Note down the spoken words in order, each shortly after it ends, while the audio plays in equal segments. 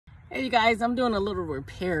Hey you guys, I'm doing a little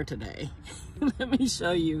repair today. Let me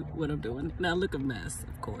show you what I'm doing. Now look a mess,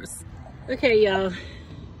 of course. Okay, y'all.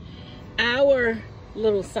 Our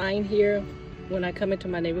little sign here, when I come into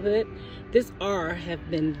my neighborhood, this R have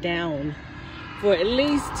been down for at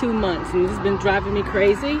least 2 months, and it's been driving me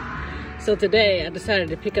crazy. So today I decided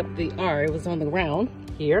to pick up the R. It was on the ground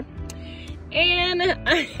here, and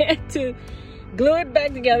I had to glue it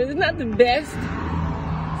back together. It's not the best.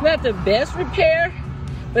 It's not the best repair,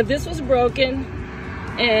 but this was broken,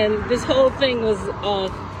 and this whole thing was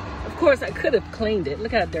off. Of course, I could have cleaned it.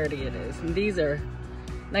 Look how dirty it is. And these are,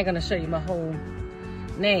 not gonna show you my whole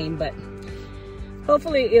name, but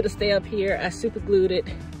hopefully it'll stay up here. I super glued it,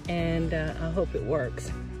 and I hope it works.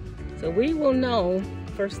 So we will know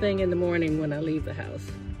first thing in the morning when I leave the house.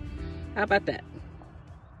 How about that?